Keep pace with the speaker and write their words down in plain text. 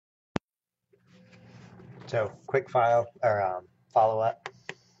So quick file or follow up.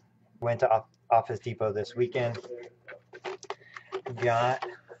 Went to Office Depot this weekend. Got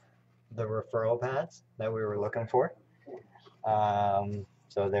the referral pads that we were looking for.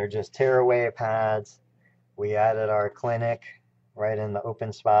 So they're just tearaway pads. We added our clinic right in the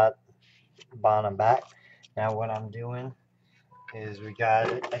open spot, bottom back. Now what I'm doing is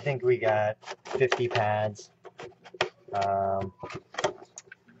I think we got 50 pads. Um,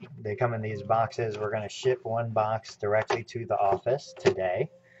 they come in these boxes. We're going to ship one box directly to the office today.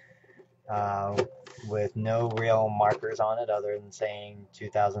 With no real markers on it other than saying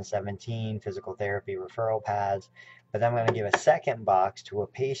 2017 physical therapy referral pads. But then I'm going to give a second box to a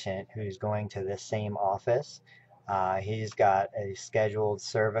patient who's going to this same office. He's got a scheduled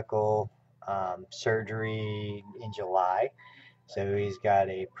cervical surgery in July. So he's got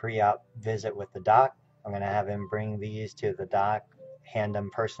a pre-op visit with the doc. I'm going to have him bring these to the doc, hand them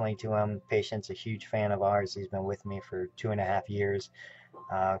personally to him. Patient's a huge fan of ours. He's been with me for 2.5 years.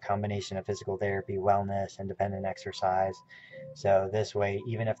 Combination of physical therapy, wellness, independent exercise. So this way,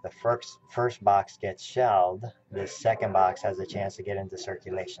 even if the first box gets shelved, this second box has a chance to get into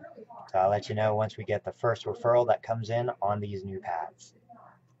circulation. So I'll let you know once we get the first referral that comes in on these new pads.